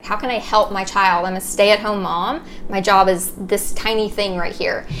how can I help my child? I'm a stay-at-home mom. My job is this tiny thing right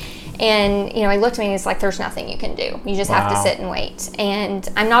here. And, he looked at me and he's like, there's nothing you can do. You just have to sit and wait. And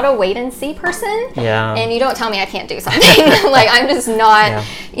I'm not a wait and see person. Yeah. And you don't tell me I can't do something. Like, I'm just not,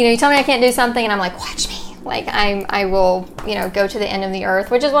 you tell me I can't do something and I'm like, watch me. Like, I will, go to the end of the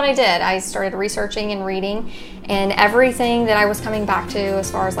earth, which is what I did. I started researching and reading, and everything that I was coming back to as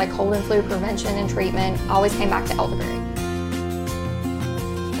far as like cold and flu prevention and treatment always came back to elderberry.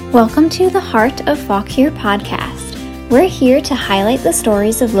 Welcome to the Heart of Fauquier podcast. We're here to highlight the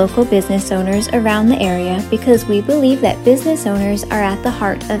stories of local business owners around the area because we believe that business owners are at the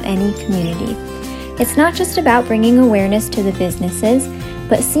heart of any community. It's not just about bringing awareness to the businesses,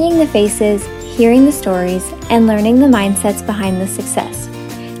 but seeing the faces, hearing the stories, and learning the mindsets behind the success.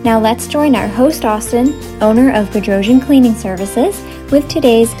 Now let's join our host Austin, owner of Bedrosian Cleaning Services, with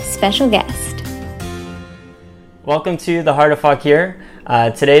today's special guest. Welcome to the Heart of Fauquier.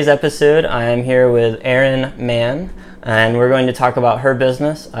 Today's episode, I am here with Erin Mann, and we're going to talk about her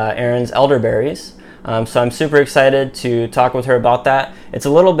business, Erin's Elderberries. So I'm super excited to talk with her about that. It's a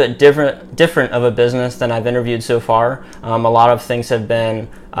little bit different of a business than I've interviewed so far. A lot of things have been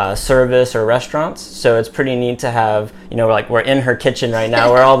service or restaurants, so it's pretty neat to have, like we're in her kitchen right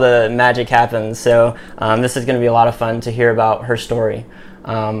now where all the magic happens. So this is going to be a lot of fun to hear about her story.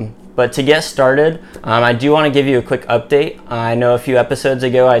 But to get started, I do want to give you a quick update. I know a few episodes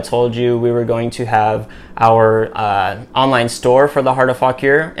ago I told you we were going to have our online store for the Heart of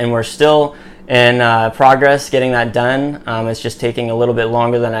Fauquier, and we're still in progress getting that done. It's just taking a little bit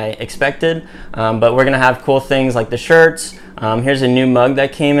longer than I expected, but we're going to have cool things like the shirts. Here's a new mug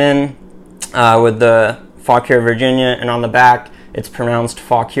that came in with the Fauquier, Virginia, and on the back it's pronounced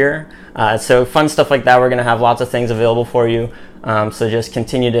Fauquier. So fun stuff like that. We're going to have lots of things available for you. So just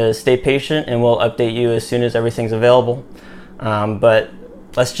continue to stay patient and we'll update you as soon as everything's available. But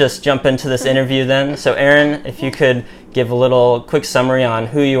let's just jump into this interview then. So Erin, if you could give a little quick summary on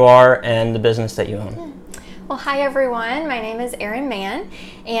who you are and the business that you own. Well, hi everyone. My name is Erin Mann,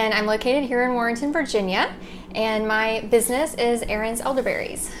 and I'm located here in Warrenton, Virginia. And my business is Erin's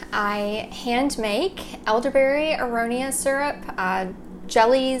Elderberries. I hand make elderberry aronia syrup,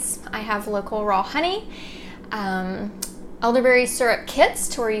 jellies. I have local raw honey, elderberry syrup kits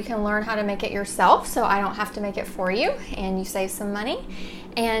to where you can learn how to make it yourself, so I don't have to make it for you, and you save some money.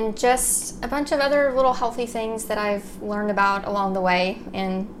 And just a bunch of other little healthy things that I've learned about along the way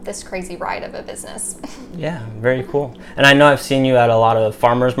in this crazy ride of a business. Yeah, very cool. And I know I've seen you at a lot of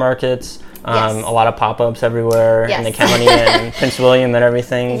farmers markets, yes. A lot of pop-ups everywhere yes. in the county and Prince William and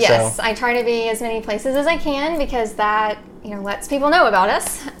everything. Yes, so. I try to be as many places as I can because that lets people know about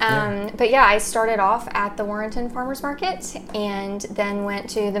us. But yeah, I started off at the Warrenton Farmers Market and then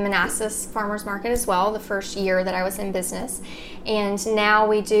went to the Manassas Farmers Market as well the first year that I was in business. And now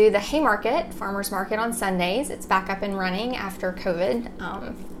we do the Haymarket Farmers Market on Sundays. It's back up and running after COVID.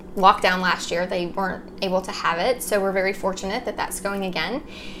 Lockdown last year, they weren't able to have it. So we're very fortunate that that's going again.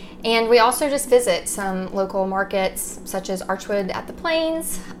 And we also just visit some local markets such as Archwood at the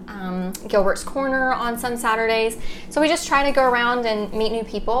Plains, Gilbert's Corner on some Saturdays. So we just try to go around and meet new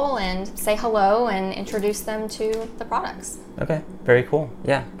people and say hello and introduce them to the products. Okay, very cool.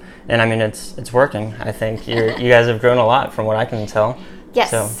 Yeah. And I mean, it's working. I think you guys have grown a lot from what I can tell.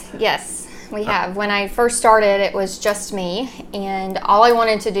 Yes, so. Yes. We have. When I first started, it was just me, and all I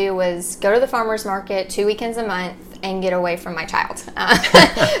wanted to do was go to the farmer's market 2 weekends a month and get away from my child.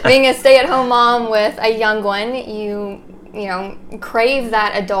 Being a stay-at-home mom with a young one, you crave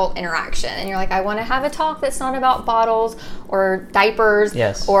that adult interaction, and you're like, I want to have a talk that's not about bottles or diapers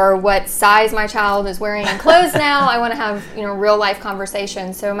yes. or what size my child is wearing in clothes now. I want to have real life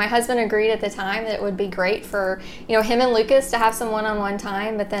conversations. So my husband agreed at the time that it would be great for him and Lucas to have some one-on-one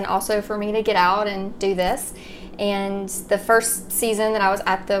time, but then also for me to get out and do this. And the first season that I was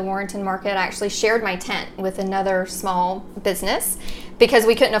at the Warrenton Market, I actually shared my tent with another small business because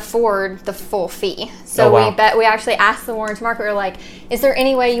we couldn't afford the full fee. So we actually asked the Warrenton Market, we were like, is there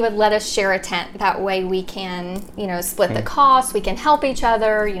any way you would let us share a tent? That way we can, split the cost, we can help each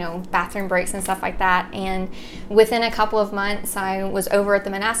other, bathroom breaks and stuff like that. And within a couple of months, I was over at the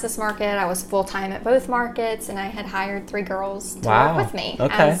Manassas Market. I was full-time at both markets, and I had hired 3 girls to work with me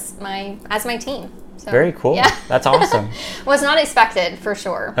as my team. So, very cool. Yeah. That's awesome. Was not expected for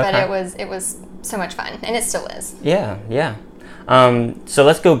sure, but it was so much fun, and it still is. Yeah. So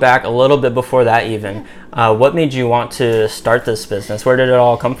let's go back a little bit before that even. What made you want to start this business? Where did it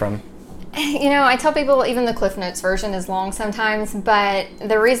all come from? I tell people even the Cliff Notes version is long sometimes, but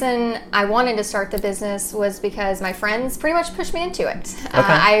the reason I wanted to start the business was because my friends pretty much pushed me into it. Okay.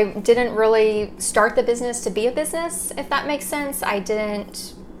 I didn't really start the business to be a business, if that makes sense. I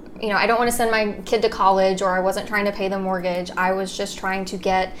didn't I don't want to send my kid to college, or I wasn't trying to pay the mortgage. I was just trying to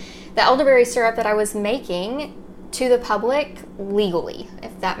get the elderberry syrup that I was making to the public legally,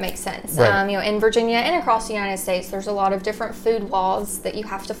 if that makes sense. Right. In Virginia and across the United States, there's a lot of different food laws that you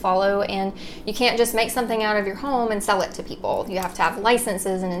have to follow, and you can't just make something out of your home and sell it to people. You have to have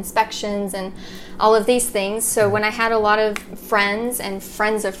licenses and inspections and all of these things. So when I had a lot of friends and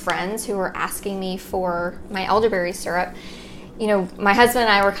friends of friends who were asking me for my elderberry syrup, my husband and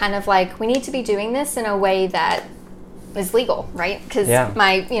I were kind of like, we need to be doing this in a way that is legal, right? Because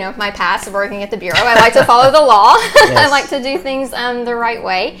my past of working at the Bureau, I like to follow the law. Yes. I like to do things the right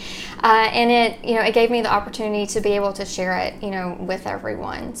way. And it gave me the opportunity to be able to share it, with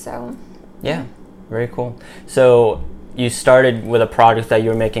everyone. So yeah, very cool. So you started with a product that you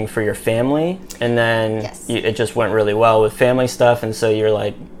were making for your family, and then yes. It just went really well with family stuff, and so you're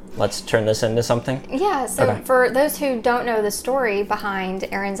like, let's turn this into something? Yeah, so for those who don't know the story behind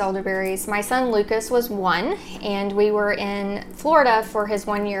Erin's Elderberries, my son Lucas was 1, and we were in Florida for his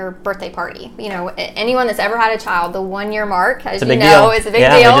 1-year birthday party. Anyone that's ever had a child, the 1-year mark, as you know, is a big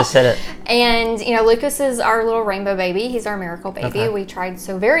deal. Yeah, we just hit it. And, Lucas is our little rainbow baby. He's our miracle baby. Okay. We tried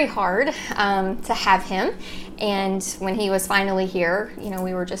so very hard to have him. And when he was finally here,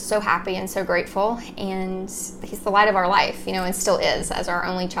 we were just so happy and so grateful. And he's the light of our life, and still is as our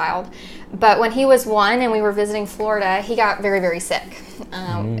only child. But when he was 1 and we were visiting Florida, he got very, very sick.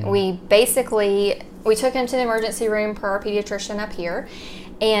 We took him to the emergency room per our pediatrician up here.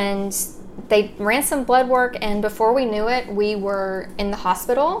 And they ran some blood work, and before we knew it, we were in the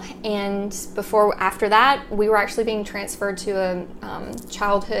hospital. And after that, we were actually being transferred to a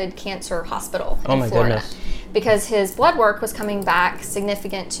childhood cancer hospital in Florida. Goodness. Because his blood work was coming back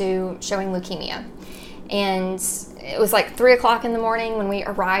significant to showing leukemia. And it was like 3 o'clock in the morning when we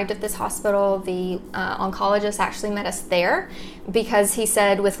arrived at this hospital. The oncologist actually met us there because he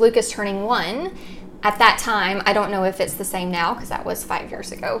said with Lucas turning 1, at that time, I don't know if it's the same now because that was 5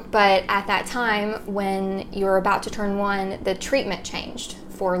 years ago, but at that time when you were about to turn 1, the treatment changed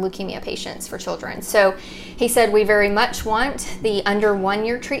for leukemia patients, for children. So he said we very much want the under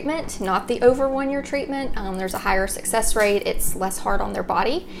 1-year treatment, not the over 1-year treatment. There's a higher success rate. It's less hard on their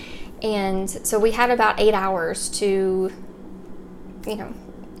body. And so we had about 8 hours to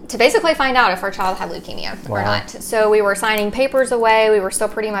basically find out if our child had leukemia or not. So we were signing papers away. We were still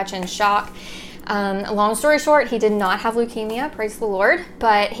pretty much in shock. Long story short, he did not have leukemia, praise the Lord,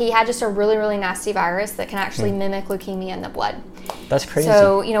 but he had just a really, really nasty virus that can actually mimic leukemia in the blood. That's crazy.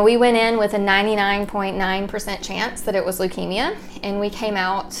 So, we went in with a 99.9% chance that it was leukemia, and we came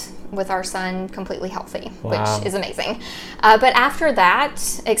out with our son completely healthy, which is amazing. But after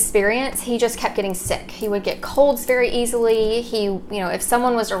that experience, he just kept getting sick. He would get colds very easily. If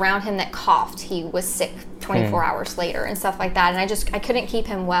someone was around him that coughed, he was sick 24 hours later and stuff like that. And I couldn't keep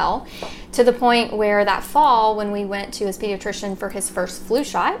him well, to the point where that fall when we went to his pediatrician for his first flu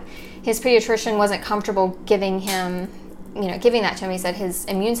shot, his pediatrician wasn't comfortable giving that to him. He said his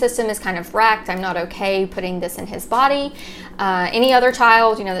immune system is kind of wrecked. I'm not okay putting this in his body. Any other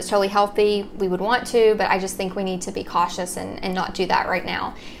child, that's totally healthy, we would want to, but I just think we need to be cautious and not do that right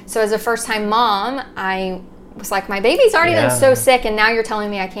now. So as a first-time mom, I was like, my baby's already been so sick, and now you're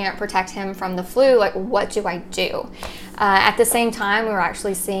telling me I can't protect him from the flu. Like, what do I do? At the same time, we were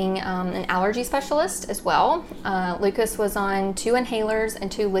actually seeing an allergy specialist as well. Lucas was on 2 inhalers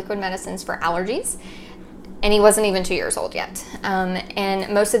and 2 liquid medicines for allergies. And he wasn't even 2 years old yet.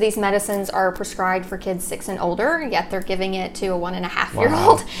 And most of these medicines are prescribed for kids 6 and older, yet they're giving it to a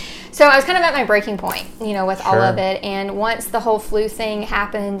 1.5-year-old. So I was kind of at my breaking point, with all of it. And once the whole flu thing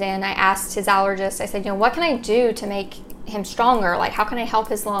happened and I asked his allergist, I said, what can I do to make him stronger? Like, how can I help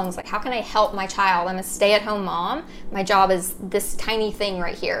his lungs? Like, how can I help my child? I'm a stay-at-home mom. My job is this tiny thing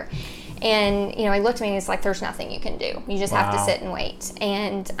right here. And, he looked at me and he's like, there's nothing you can do. You just have to sit and wait.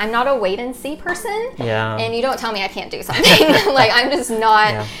 And I'm not a wait and see person. Yeah. And you don't tell me I can't do something. Like, I'm just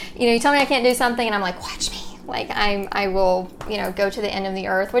not, you tell me I can't do something and I'm like, watch me. Like, I will, go to the end of the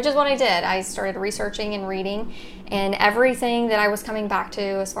earth, which is what I did. I started researching and reading, and everything that I was coming back to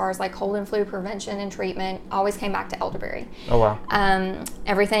as far as like cold and flu prevention and treatment always came back to elderberry. Oh, wow.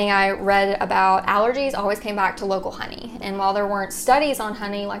 Everything I read about allergies always came back to local honey. And while there weren't studies on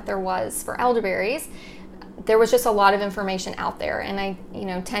honey like there was for elderberries, there was just a lot of information out there, and I,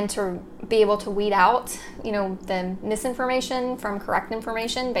 tend to be able to weed out, the misinformation from correct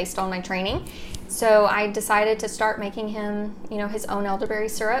information based on my training. So I decided to start making him, his own elderberry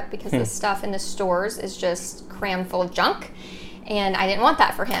syrup, because the stuff in the stores is just crammed full of junk. And I didn't want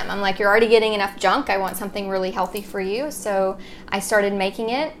that for him. I'm like, you're already getting enough junk. I want something really healthy for you. So I started making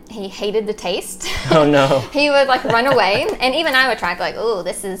it. He hated the taste. Oh no. He would like run away. And even I would try to be like, oh,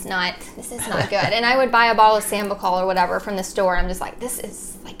 this is not good. And I would buy a bottle of Sambucol or whatever from the store. And I'm just like, this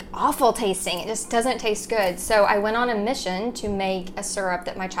is like awful tasting. It just doesn't taste good. So I went on a mission to make a syrup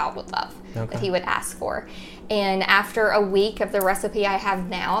that my child would love, that he would ask for. And after a week of the recipe I have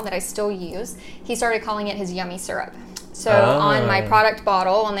now that I still use, he started calling it his yummy syrup. So on my product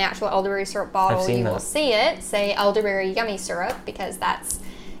bottle, on the actual elderberry syrup bottle, you will see it say elderberry yummy syrup, because that's,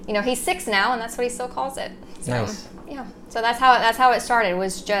 he's 6 now and that's what he still calls it. So, nice. Yeah. So that's how it started,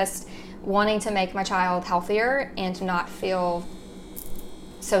 was just wanting to make my child healthier and to not feel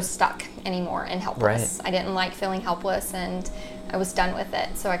so stuck anymore and helpless. Right. I didn't like feeling helpless, and I was done with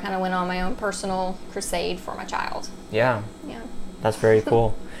it. So I kind of went on my own personal crusade for my child. Yeah. Yeah. That's very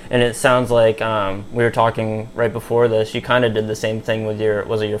cool. And it sounds like we were talking right before this, you kind of did the same thing with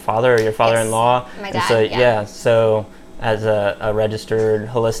was it your father or your father-in-law? Yes, my dad, so as a registered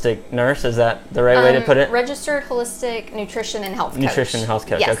holistic nurse, is that the right way to put it? Registered holistic nutrition and health coach. Nutrition and health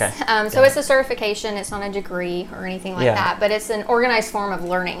coach, yes. Okay. So it's a certification. It's not a degree or anything like that, but it's an organized form of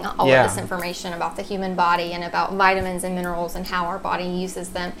learning all of this information about the human body and about vitamins and minerals and how our body uses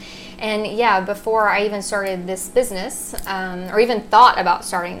them. And before I even started this business, or even thought about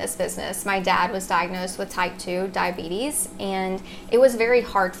starting this business, my dad was diagnosed with type 2 diabetes, and it was very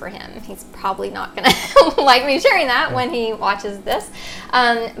hard for him. He's probably not going to like me sharing that when he watches this.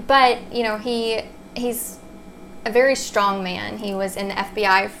 But, he's a very strong man. He was in the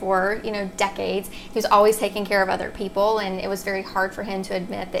FBI for, decades. He was always taking care of other people, and it was very hard for him to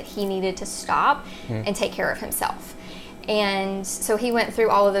admit that he needed to stop and take care of himself. And so he went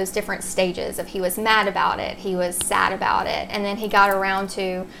through all of those different stages of, he was mad about it, he was sad about it, and then he got around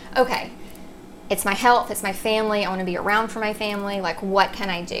to, okay, it's my health, it's my family, I want to be around for my family, like, what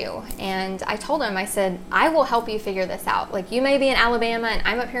can I do? And I told him, I said, I will help you figure this out. Like, you may be in Alabama and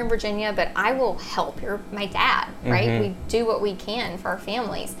I'm up here in Virginia, but I will help. You're my dad, right? We do what we can for our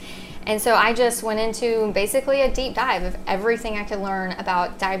families. And so I just went into basically a deep dive of everything I could learn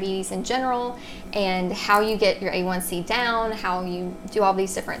about diabetes in general, and how you get your A1C down, how you do all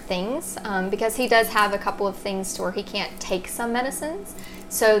these different things, because he does have a couple of things to where he can't take some medicines.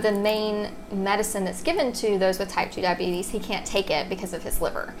 So the main medicine that's given to those with type 2 diabetes, he can't take it because of his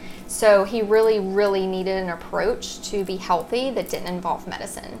liver. So he really, really needed an approach to be healthy that didn't involve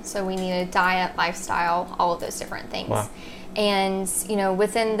medicine. So we needed diet, lifestyle, all of those different things. Wow. And,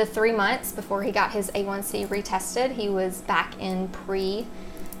 within the 3 months before he got his A1C retested, he was back in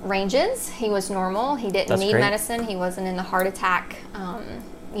pre-ranges. He was normal. He didn't need medicine. He wasn't in the heart attack,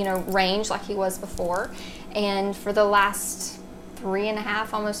 range like he was before. And for the last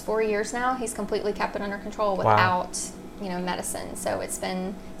 3.5, almost 4 years now, he's completely kept it under control without, medicine. So it's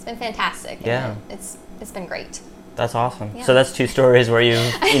been fantastic. Yeah. And it's been great. That's awesome. Yeah. So that's 2 stories where you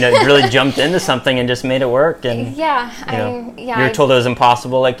really jumped into something and just made it work. And you were told it was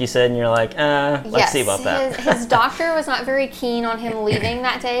impossible, like you said, and you're like, let's see about that. His doctor was not very keen on him leaving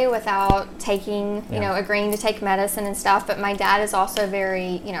that day without taking, agreeing to take medicine and stuff. But my dad is also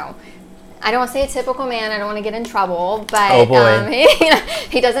very, I don't want to say a typical man. I don't want to get in trouble, but oh boy.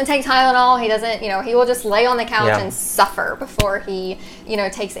 He doesn't take Tylenol. He doesn't, he will just lay on the couch and suffer before he,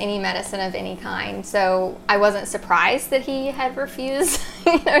 takes any medicine of any kind. So I wasn't surprised that he had refused,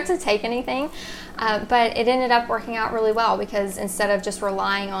 to take anything. But it ended up working out really well, because instead of just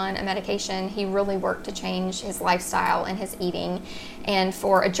relying on a medication, he really worked to change his lifestyle and his eating. And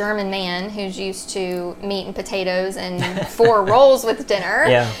for a German man who's used to meat and potatoes and 4 rolls with dinner,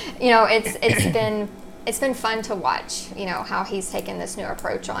 it's been fun to watch, how he's taken this new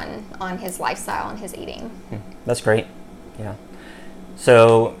approach on his lifestyle and his eating. That's great. Yeah.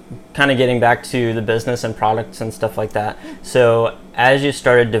 So kind of getting back to the business and products and stuff like that. So as you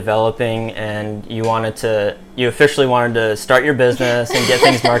started developing and you officially wanted to start your business and get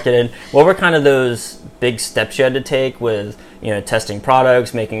things marketed, what were kind of those big steps you had to take with, testing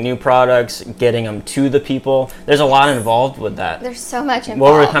products, making new products, getting them to the people? There's a lot involved with that. There's so much involved.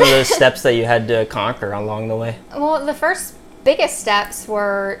 What were kind of those steps that you had to conquer along the way? Well, the first biggest steps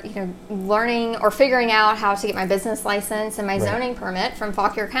were, learning or figuring out how to get my business license and my zoning permit from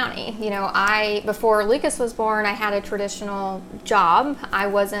Fauquier County. Before Lucas was born, I had a traditional job. I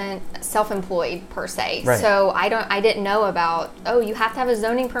wasn't self-employed per se. Right. So I didn't know about, you have to have a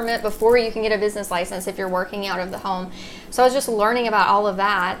zoning permit before you can get a business license if you're working out of the home. So I was just learning about all of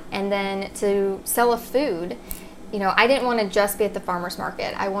that. And then to sell a food, I didn't want to just be at the farmer's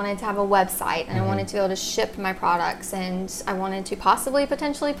market. I wanted to have a website, and I wanted to be able to ship my products, and I wanted to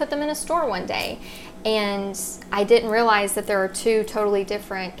potentially put them in a store one day. And I didn't realize that there are two totally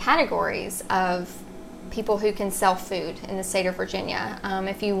different categories of people who can sell food in the state of Virginia.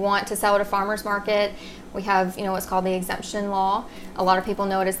 If you want to sell at a farmer's market, we have, what's called the exemption law. A lot of people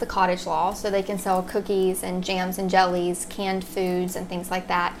know it as the cottage law, so they can sell cookies and jams and jellies, canned foods, and things like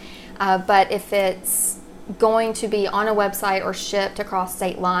that. But if it's going to be on a website or shipped across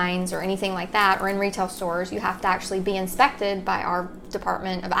state lines or anything like that, or in retail stores, you have to actually be inspected by our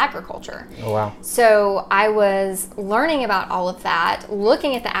Department of Agriculture. Oh, wow. So I was learning about all of that,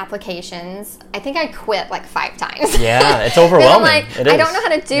 looking at the applications. I think I quit like 5 times. Yeah, it's overwhelming. I'm like, I don't know how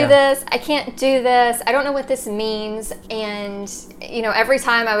to do this. I can't do this. I don't know what this means. And, every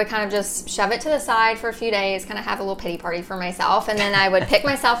time I would kind of just shove it to the side for a few days, kind of have a little pity party for myself. And then I would pick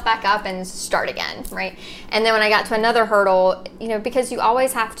myself back up and start again, right? And then when I got to another hurdle, because you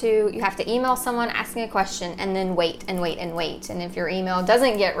always have to email someone asking a question and then wait and wait and wait. And if your email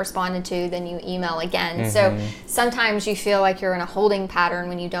doesn't get responded to, then you email again. So sometimes you feel like you're in a holding pattern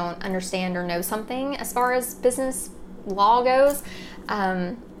when you don't understand or know something as far as business law goes,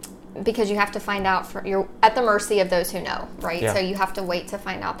 because you have to find out, you're at the mercy of those who know, right? Yeah. So you have to wait to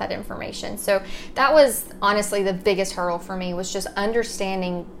find out that information. So that was honestly the biggest hurdle for me, was just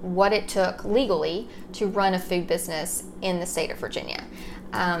understanding what it took legally to run a food business in the state of Virginia.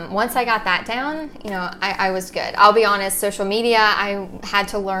 Once I got that down, I was good. I'll be honest, social media, I had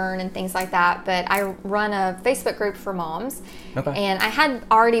to learn and things like that, but I run a Facebook group for moms. Okay. And I had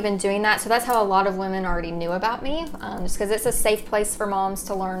already been doing that, so that's how a lot of women already knew about me, just because it's a safe place for moms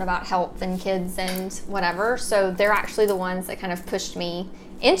to learn about health and kids and whatever. So they're actually the ones that kind of pushed me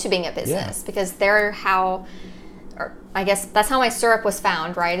into being a business, because they're how... I guess that's how my syrup was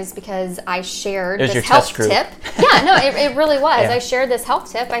found, right? Is because I shared this health tip. Yeah, no, it really was. Yeah. I shared this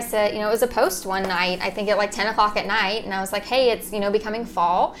health tip. I said, it was a post one night, I think at like 10 o'clock at night. And I was like, hey, it's, becoming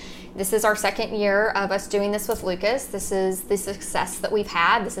fall. This is our second year of us doing this with Lucas. This is the success that we've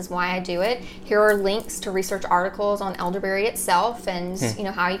had. This is why I do it. Here are links to research articles on elderberry itself and,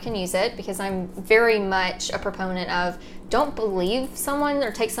 how you can use it, because I'm very much a proponent of don't believe someone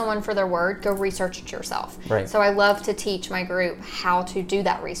or take someone for their word. Go research it yourself. Right. So I love to teach my group how to do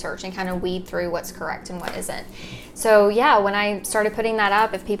that research and kind of weed through what's correct and what isn't. So yeah, when I started putting that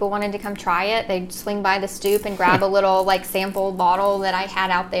up, if people wanted to come try it, they'd swing by the stoop and grab a little like sample bottle that I had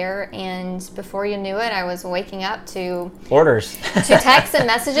out there. And before you knew it, I was waking up to orders, to texts and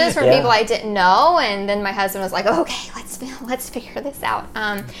messages from people I didn't know. And then my husband was like, okay, let's figure this out.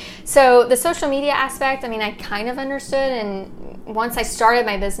 So the social media aspect, I kind of understood. And once I started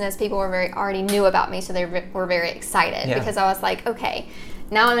my business, people already knew about me. So they were very excited because I was like, okay,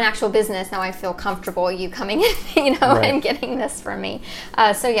 now I'm an actual business. Now I feel comfortable you coming in, and getting this from me.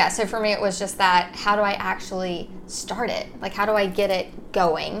 So for me, it was just that, how do I actually start it? Like, how do I get it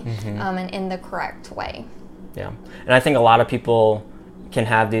going and in the correct way? Yeah. And I think a lot of people can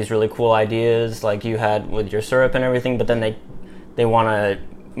have these really cool ideas like you had with your syrup and everything, but then they want to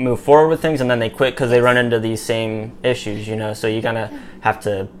move forward with things and then they quit because they run into these same issues, so you kind of have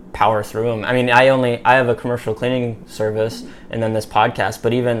to power through them. I have a commercial cleaning service and then this podcast,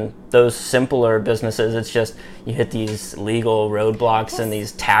 but even those simpler businesses, it's just you hit these legal roadblocks and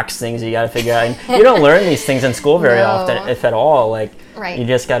these tax things you got to figure out. And you don't learn these things in school very often, if at all. You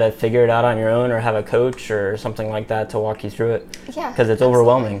just got to figure it out on your own or have a coach or something like that to walk you through it. Yeah, because it's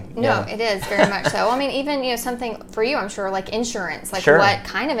overwhelming. No, it is very much so. Even something for you, I'm sure, like insurance. Like, what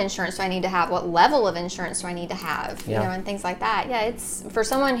kind of insurance do I need to have? What level of insurance do I need to have? And things like that. Yeah, it's for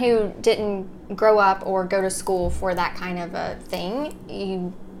someone who didn't grow up or go to school for that kind of a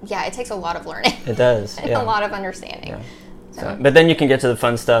thing. It takes a lot of learning. It does. And a lot of understanding. Yeah. So, but then you can get to the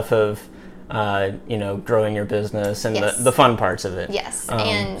fun stuff of growing your business and the fun parts of it. Yes.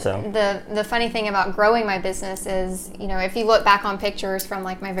 The funny thing about growing my business is, if you look back on pictures from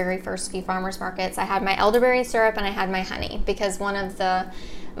like my very first few farmers markets, I had my elderberry syrup and I had my honey, because one of the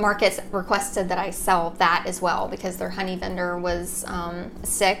markets requested that I sell that as well, because their honey vendor was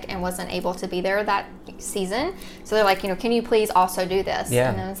sick and wasn't able to be there that season. So they're like, can you please also do this?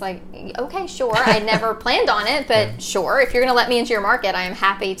 Yeah. And I was like, okay, sure. I never planned on it, but sure. If you're going to let me into your market, I am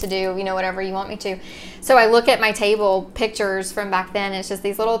happy to do, whatever you want me to. So I look at my table pictures from back then. And it's just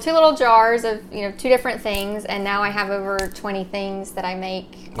these two little jars of, 2 different things. And now I have over 20 things that I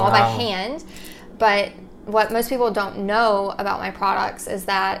make all by hand. But what most people don't know about my products is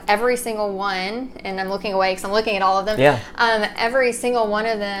that every single one, and I'm looking away because I'm looking at all of them, every single one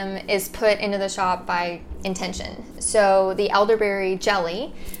of them is put into the shop by intention. So the elderberry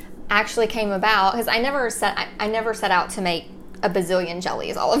jelly, actually came about because I never set out to make a bazillion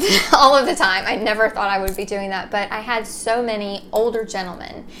jellies all of the time. I never thought I would be doing that, but I had so many older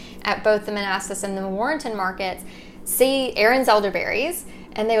gentlemen at both the Manassas and the Warrenton markets see Erin's Elderberries,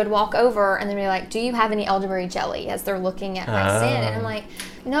 and they would walk over and they'd be like, "Do you have any elderberry jelly?" as they're looking at my stand. And I'm like,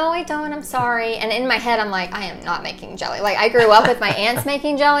 "No, I don't. I'm sorry." And in my head, I'm like, "I am not making jelly." Like, I grew up with my aunts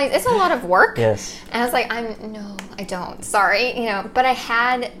making jellies. It's a lot of work. Yes. And I was like, "No, I don't. Sorry." But I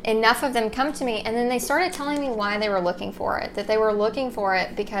had enough of them come to me, and then they started telling me why they were looking for it. That they were looking for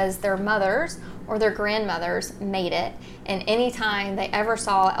it because their mothers or their grandmothers made it. And anytime they ever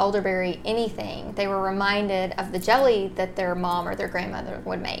saw elderberry anything, they were reminded of the jelly that their mom or their grandmother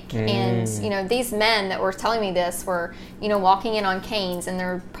would make. And, these men that were telling me this were, walking in on canes, and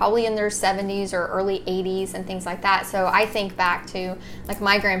they're probably in their 70s or early 80s and things like that. So I think back to, like,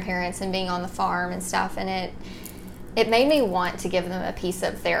 my grandparents and being on the farm and stuff, and it made me want to give them a piece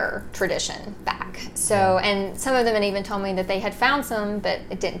of their tradition back. So, and some of them had even told me that they had found some, but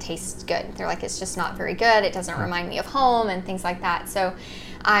it didn't taste good. They're like, "It's just not very good. It doesn't remind me of home," and things like that. So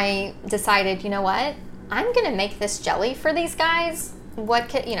I decided, you know what? I'm going to make this jelly for these guys. What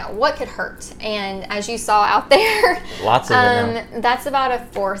could hurt? And as you saw out there, lots of it now. That's about a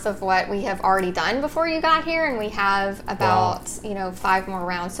fourth of what we have already done before you got here, and we have about 5 more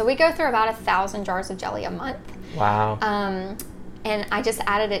rounds. So we go through about 1,000 jars of jelly a month. Wow. And I just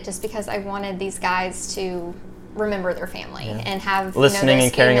added it just because I wanted these guys to remember their family and have listening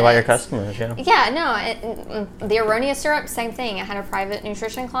and caring about your customers. The Aronia syrup, same thing. I had a private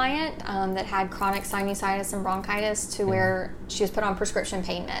nutrition client that had chronic sinusitis and bronchitis to where she was put on prescription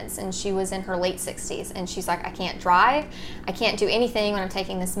pain meds, and she was in her late 60s, and she's like, "I can't drive, I can't do anything when I'm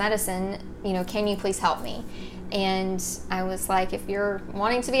taking this medicine, can you please help me?" And I was like, "If you're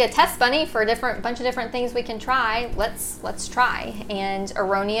wanting to be a test bunny for a bunch of different things we can try, let's try." And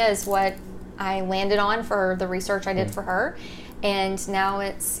Aronia is what I landed on for the research I did for her, and now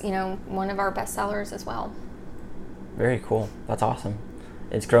it's one of our best sellers as well. Very cool. That's awesome.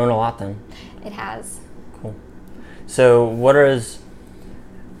 It's grown a lot then. It has. Cool. So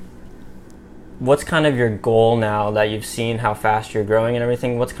what's kind of your goal now that you've seen how fast you're growing and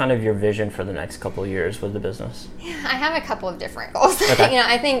everything? What's kind of your vision for the next couple of years with the business? Yeah, I have a couple of different goals. Okay.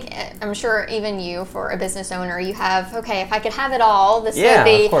 I'm sure even you, for a business owner, you have, okay, if I could have it all, this would be.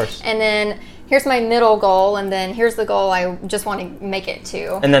 Yeah, of course. And then here's my middle goal, and then here's the goal I just want to make it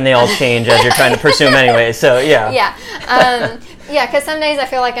to. And then they all change as you're trying to pursue them anyway, so yeah. Yeah, because some days I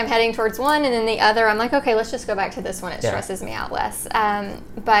feel like I'm heading towards one, and then the other I'm like, okay, let's just go back to this one. It stresses me out less.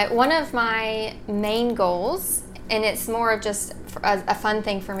 But one of my main goals, and it's more of just a fun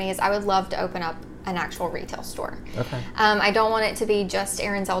thing for me, is I would love to open up an actual retail store. Okay. I don't want it to be just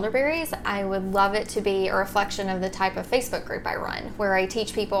Erin's Elderberries. I would love it to be a reflection of the type of Facebook group I run, where I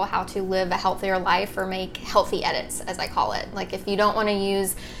teach people how to live a healthier life or make healthy edits, as I call it. Like, if you don't want to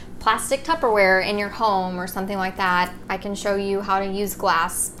use plastic Tupperware in your home or something like that, I can show you how to use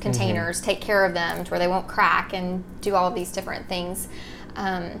glass containers, take care of them to where they won't crack, and do all of these different things.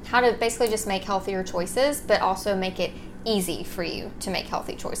 How to basically just make healthier choices, but also make it easy for you to make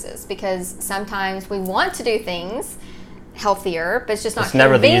healthy choices, because sometimes we want to do things healthier, but it's just not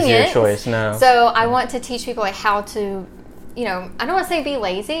convenient. It's never the easier choice, no. So I want to teach people like how to, I don't want to say be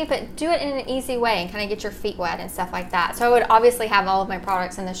lazy, but do it in an easy way and kind of get your feet wet and stuff like that. So I would obviously have all of my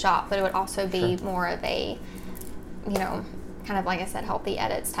products in the shop, but it would also be more of a, kind of, like I said, healthy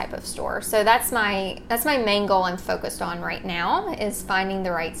edits type of store. So that's my main goal I'm focused on right now, is finding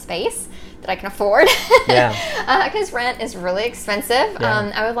the right space that I can afford. Yeah. Because rent is really expensive.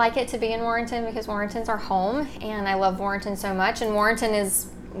 Yeah. I would like it to be in Warrenton, because Warrenton's our home, and I love Warrenton so much, and Warrenton is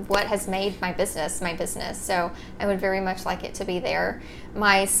what has made my business. So I would very much like it to be there.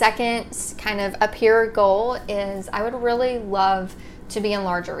 My second kind of up here goal is I would really love to be in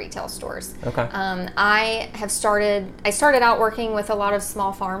larger retail stores. Okay. I started out working with a lot of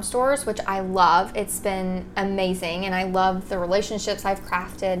small farm stores, which I love. It's been amazing, and I love the relationships I've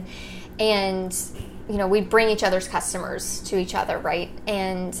crafted, and we bring each other's customers to each other, right?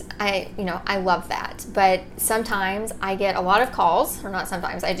 And I love that. But sometimes I get a lot of calls, or not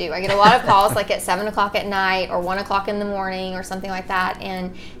sometimes, I do. I get a lot of calls like at 7 o'clock at night or 1 o'clock in the morning or something like that.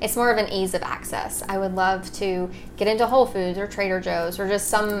 And it's more of an ease of access. I would love to get into Whole Foods or Trader Joe's, or just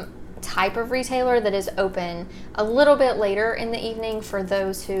some type of retailer that is open a little bit later in the evening for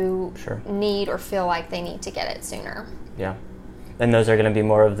those who need or feel like they need to get it sooner. Yeah. And those are going to be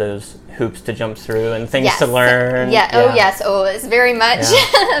more of those hoops to jump through and things to learn. Yeah. Oh, yes. Oh, it's very much,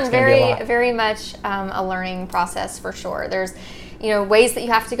 It's very much a learning process for sure. There's, ways that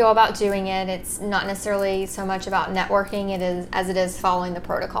you have to go about doing it. It's not necessarily so much about networking as it is following the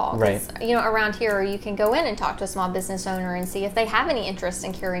protocol. Right. Around here you can go in and talk to a small business owner and see if they have any interest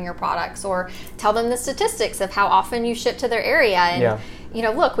in carrying your products, or tell them the statistics of how often you ship to their area.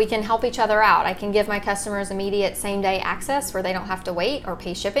 And look, we can help each other out. I can give my customers immediate same-day access where they don't have to wait or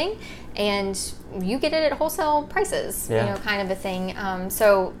pay shipping, and you get it at wholesale prices, kind of a thing.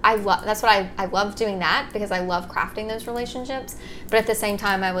 So that's what I love doing that, because I love crafting those relationships. But at the same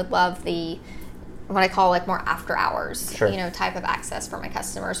time, I would love what I call like more after hours, type of access for my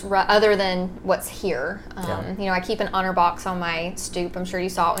customers, other than what's here. I keep an honor box on my stoop. I'm sure you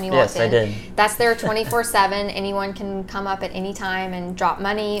saw it when you walked in. Yes, I did. That's there 24/7. Anyone can come up at any time and drop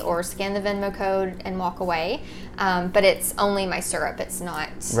money or scan the Venmo code and walk away. But it's only my syrup. It's not,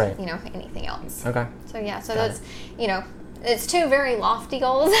 anything else. Okay. So that's, it's two very lofty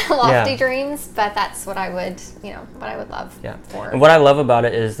goals, lofty dreams, but that's what I would love for. And what I love about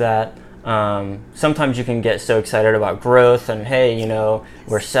it is that sometimes you can get so excited about growth and, hey,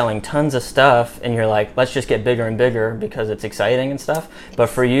 we're selling tons of stuff, and you're like, let's just get bigger and bigger because it's exciting and stuff. But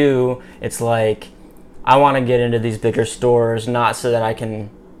for you, it's like, I want to get into these bigger stores, not so that I can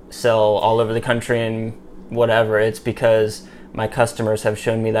sell all over the country and whatever. It's because my customers have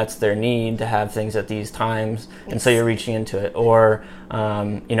shown me that's their need to have things at these times, and so you're reaching into it. Or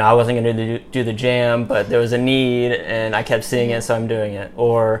I wasn't going to do the jam, but there was a need and I kept seeing it, so I'm doing it.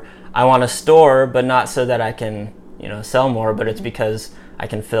 Or I want a store, but not so that I can sell more, but it's because I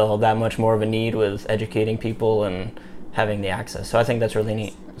can fill that much more of a need with educating people and having the access. So I think that's really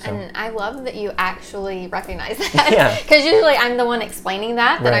neat. So. And I love that you actually recognize that. Because usually I'm the one explaining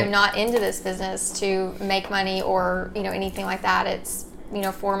that I'm not into this business to make money or, anything like that. It's,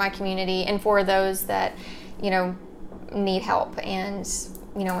 for my community and for those that, need help. And,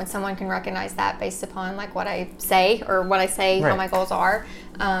 when someone can recognize that based upon like what I say, how my goals are,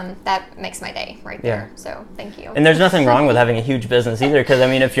 that makes my day right there. So thank you. And there's nothing wrong with having a huge business either, because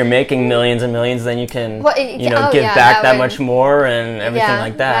if you're making millions and millions, then you can give back that much more and everything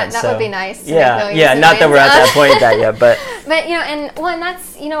like that. That would be nice. Not that we're at that point yet, but and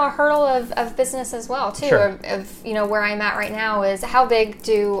that's a hurdle of business as well too. Sure. Of where I'm at right now is how big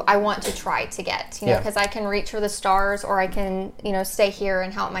do I want to try to get? Because I can reach for the stars, or I can stay here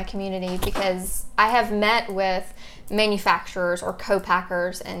and help my community, because I have met with manufacturers or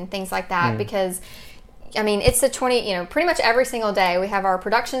co-packers and things like that, because it's pretty much every single day we have our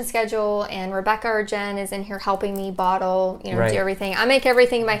production schedule, and Rebecca or Jen is in here helping me bottle, do everything. I make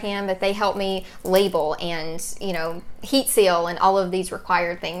everything by hand, but they help me label and, heat seal and all of these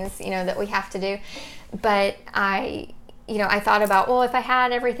required things, that we have to do. But I thought about, well, if I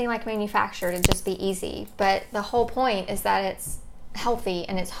had everything like manufactured, it'd just be easy. But the whole point is that it's healthy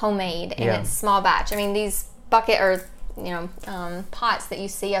and it's homemade and it's small batch. These bucket or pots that you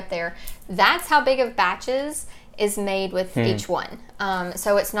see up there, that's how big of batches is made with each one.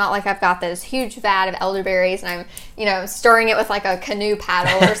 So it's not like I've got this huge vat of elderberries and I'm stirring it with like a canoe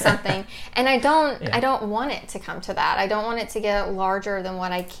paddle or something. And I don't want it to come to that. I don't want it to get larger than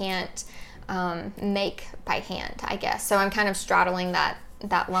what I can't make by hand, I guess. So I'm kind of straddling that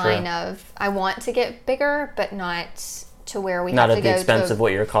line of, I want to get bigger, but not to where we have to go. Not at the expense of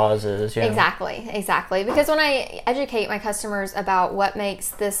what your cause is. Exactly. Because when I educate my customers about what makes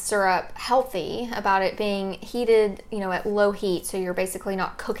this syrup healthy, about it being heated, at low heat, so you're basically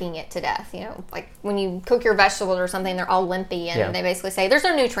not cooking it to death. Like when you cook your vegetables or something, they're all limpy, and they basically say there's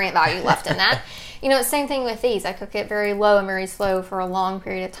no nutrient value left in that. Same thing with these. I cook it very low and very slow for a long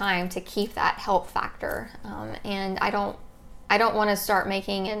period of time to keep that health factor. And I don't want to start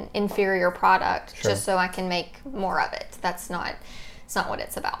making an inferior product just so I can make more of it. It's not what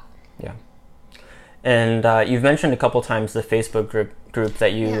it's about. Yeah. And you've mentioned a couple times the Facebook group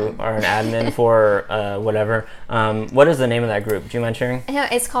that you are an admin for, whatever. What is the name of that group? Do you mind sharing?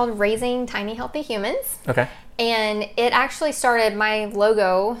 It's called Raising Tiny Healthy Humans. Okay. And it actually started, my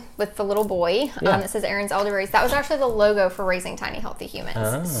logo with the little boy that says Erin's Elderberries. That was actually the logo for Raising Tiny Healthy Humans.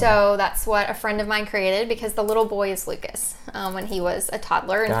 Oh. So that's what a friend of mine created, because the little boy is Lucas when he was a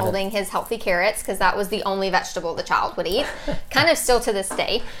toddler and holding his healthy carrots, because that was the only vegetable the child would eat, kind of still to this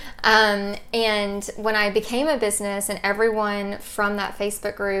day. And when I became a business and everyone from that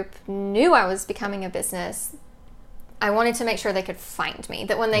Facebook group knew I was becoming a business, I wanted to make sure they could find me.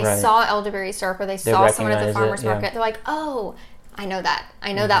 That when they saw elderberry syrup or they saw someone at the farmer's market, they're like, oh, I know that.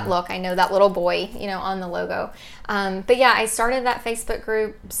 I know that look. I know that little boy, on the logo. But I started that Facebook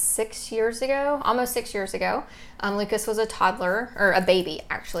group almost 6 years ago. Lucas was a toddler, or a baby,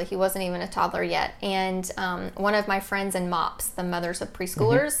 actually. He wasn't even a toddler yet. And one of my friends in MOPS, the Mothers of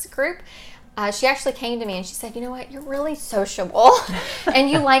Preschoolers group, she actually came to me and she said, you know what, you're really sociable and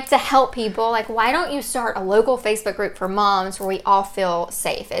you like to help people. Like, why don't you start a local Facebook group for moms where we all feel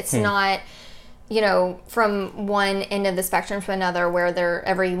safe? It's not, from one end of the spectrum to another where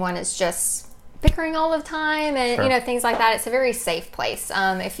everyone is just bickering all the time and, things like that. It's a very safe place.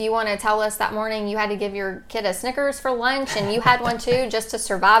 If you want to tell us that morning you had to give your kid a Snickers for lunch and you had one too just to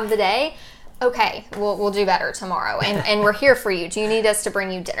survive the day, okay, we'll do better tomorrow, and we're here for you. Do you need us to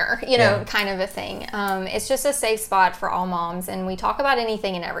bring you dinner? Kind of a thing. It's just a safe spot for all moms, and we talk about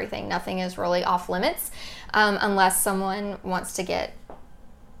anything and everything. Nothing is really off limits unless someone wants to get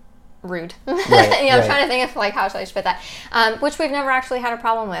rude. Right, I'm trying to think of how should I put that, which we've never actually had a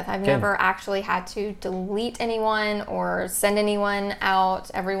problem with. I've never actually had to delete anyone or send anyone out.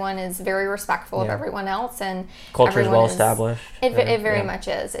 Everyone is very respectful of everyone else, and culture is well established. It very much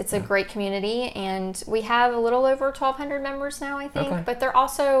is. It's a great community, and we have a little over 1,200 members now, I think. But they're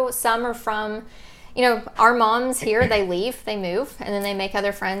also, some are from, our moms here, they leave, they move, and then they make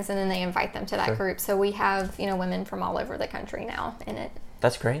other friends, and then they invite them to that group. So we have, women from all over the country now in it.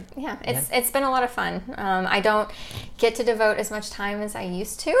 That's great. Yeah, it's been a lot of fun. I don't get to devote as much time as I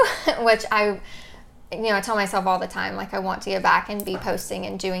used to, which I tell myself all the time, like, I want to get back and be posting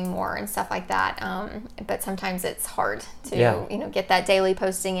and doing more and stuff like that. But sometimes it's hard to, get that daily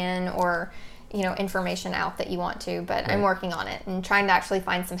posting in or, information out that you want to. But I'm working on it and trying to actually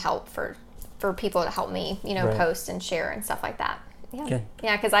find some help for people to help me, post and share and stuff like that. Yeah. Good.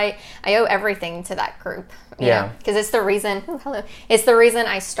 Yeah, because I owe everything to that group. Because it's the reason. It's the reason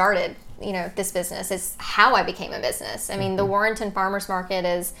I started. This business. It's how I became a business. I mean, the Warrenton Farmers Market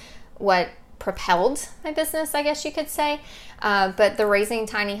is what propelled my business, I guess you could say. But the Raising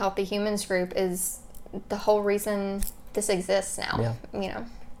Tiny Healthy Humans group is the whole reason this exists now. Yeah.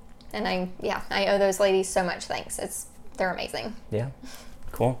 And I owe those ladies so much thanks. They're amazing. Yeah.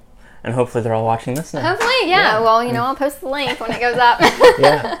 Cool. And hopefully they're all watching this now. Hopefully, yeah. Well, I'll post the link when it goes up.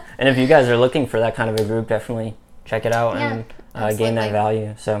 Yeah. And if you guys are looking for that kind of a group, definitely check it out and gain that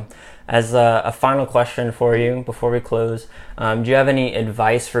value. So as a final question for you before we close, do you have any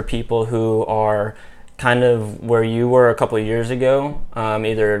advice for people who are kind of where you were a couple of years ago,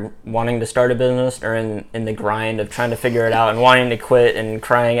 either wanting to start a business or in the grind of trying to figure it out and wanting to quit and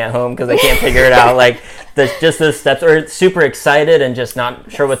crying at home because they can't figure it out, like just those steps, or super excited and just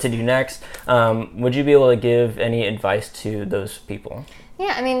not sure what to do next? Would you be able to give any advice to those people?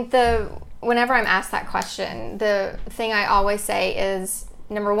 Yeah, I mean, whenever I'm asked that question, the thing I always say is,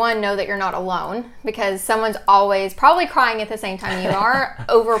 number one, know that you're not alone, because someone's always probably crying at the same time you are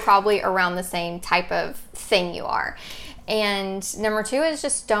over probably around the same type of thing you are. And number two is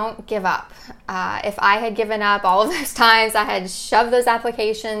just don't give up. If I had given up all of those times, I had shoved those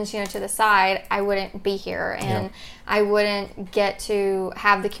applications, to the side, I wouldn't be here. And I wouldn't get to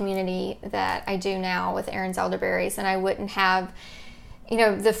have the community that I do now with Erin's Elderberries. And I wouldn't have,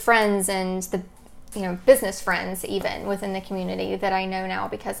 the friends and the business friends even within the community that I know now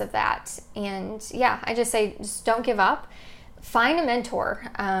because of that. And I just say, just don't give up. Find a mentor.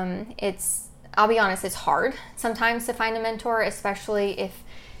 I'll be honest, it's hard sometimes to find a mentor, especially if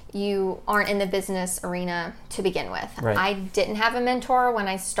you aren't in the business arena to begin with. Right. I didn't have a mentor when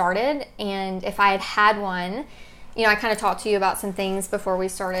I started, and if I had had one, I kind of talked to you about some things before we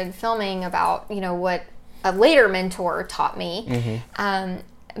started filming about, what a later mentor taught me. Mm-hmm.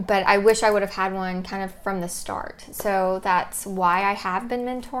 But I wish I would have had one kind of from the start. So that's why I have been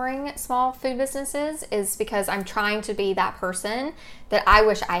mentoring small food businesses, is because I'm trying to be that person that I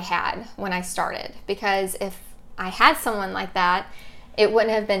wish I had when I started. Because if I had someone like that, it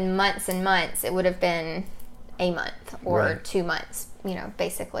wouldn't have been months and months. It would have been a month or 2 months,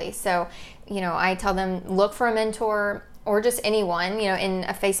 basically. So, I tell them, look for a mentor or just anyone, in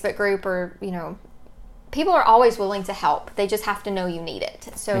a Facebook group or, people are always willing to help. They just have to know you need it.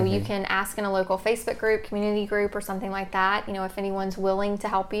 So you can ask in a local Facebook group, community group, or something like that, if anyone's willing to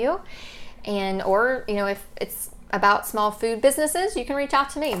help you. Or, if it's about small food businesses, you can reach out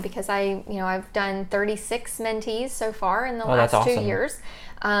to me, because I've done 36 mentees so far in the last 2 years.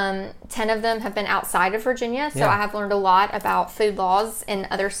 10 of them have been outside of Virginia, so I have learned a lot about food laws in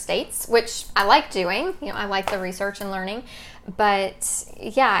other states, which I like doing. I like the research and learning. But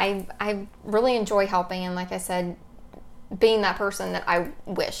I really enjoy helping, and like I said, being that person that I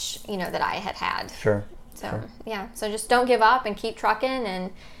wish, that I had had. Sure. So, so just don't give up and keep trucking,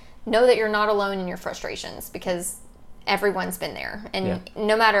 and know that you're not alone in your frustrations, because everyone's been there. And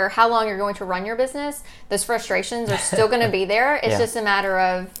no matter how long you're going to run your business, those frustrations are still going to be there. It's just a matter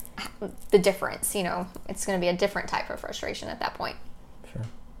of the difference. It's going to be a different type of frustration at that point. Sure.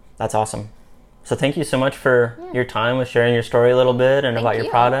 That's awesome. So thank you so much for your time with sharing your story a little bit and about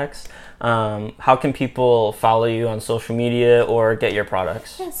your products. how can people follow you on social media or get your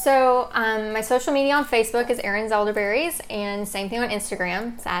products? So my social media on Facebook is Erin's Elderberries, and same thing on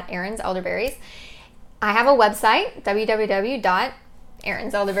Instagram. It's at Erin's Elderberries. I have a website,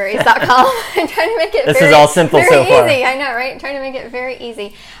 www.erinselderberries.com. I'm trying to make it this is all simple so far. Easy. I know, right? I'm trying to make it very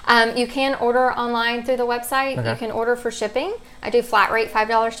easy. You can order online through the website. Okay. You can order for shipping. I do flat rate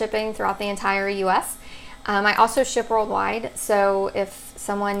 $5 shipping throughout the entire U.S. I also ship worldwide, so if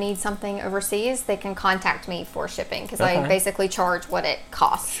someone needs something overseas, they can contact me for shipping because I basically charge what it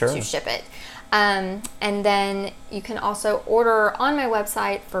costs to ship it. And then you can also order on my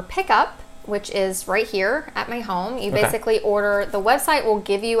website for pickup, which is right here at my home. You basically order, the website will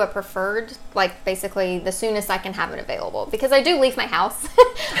give you a preferred, like basically the soonest I can have it available, because I do leave my house.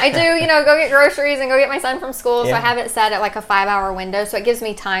 I do, go get groceries and go get my son from school. So I have it set at like a 5-hour window. So it gives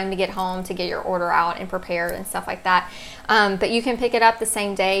me time to get home, to get your order out and prepared and stuff like that. But you can pick it up the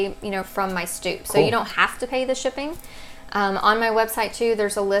same day, from my stoop. So you don't have to pay the shipping. On my website too,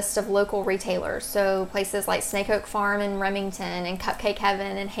 there's a list of local retailers. So places like Snake Oak Farm in Remington and Cupcake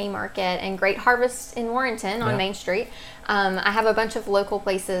Heaven in Haymarket and Great Harvest in Warrenton on Main Street. I have a bunch of local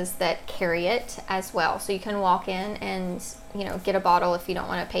places that carry it as well. So you can walk in and, get a bottle if you don't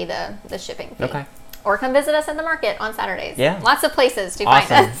want to pay the shipping fee. Okay. Or come visit us at the market on Saturdays. Yeah. Lots of places to find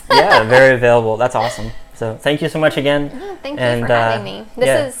us. Yeah, very available. That's awesome. So thank you so much again. Thank you for having me.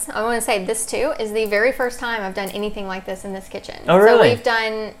 I want to say this too is the very first time I've done anything like this in this kitchen. Oh, really? So we've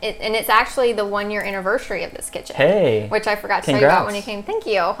done it, and it's actually the 1-year anniversary of this kitchen. Hey. Which I forgot to tell you about when you came. Thank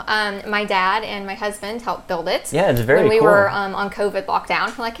you. My dad and my husband helped build it. Yeah, it's very cool. When we were on COVID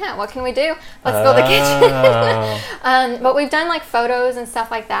lockdown, we're like, what can we do? Let's build a kitchen. But we've done like photos and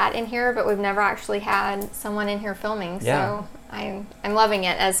stuff like that in here, but we've never actually had someone in here filming. So I'm loving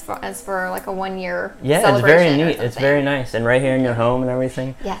it as for like a 1-year celebration. Yeah, it's very neat. It's very nice, and right here in your home and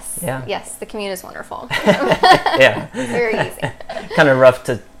everything. Yes. Yeah. Yes, the commute is wonderful. Yeah. Very easy. Kind of rough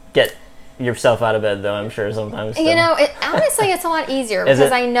to get yourself out of bed, though. I'm sure sometimes. Honestly, it's a lot easier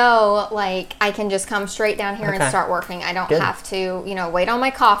because I know, like, I can just come straight down here and start working. I don't have to, wait on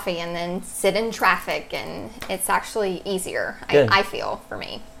my coffee and then sit in traffic, and it's actually easier. I feel, for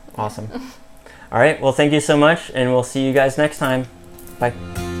me. Awesome. All right. Well, thank you so much, and we'll see you guys next time. Bye.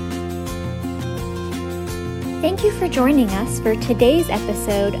 Thank you for joining us for today's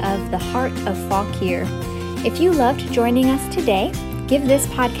episode of The Heart of Fauquier. If you loved joining us today, give this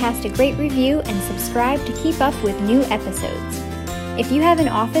podcast a great review and subscribe to keep up with new episodes. If you have an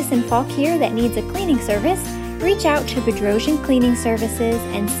office in Fauquier that needs a cleaning service, reach out to Bedrosian Cleaning Services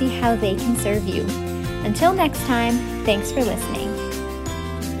and see how they can serve you. Until next time, thanks for listening.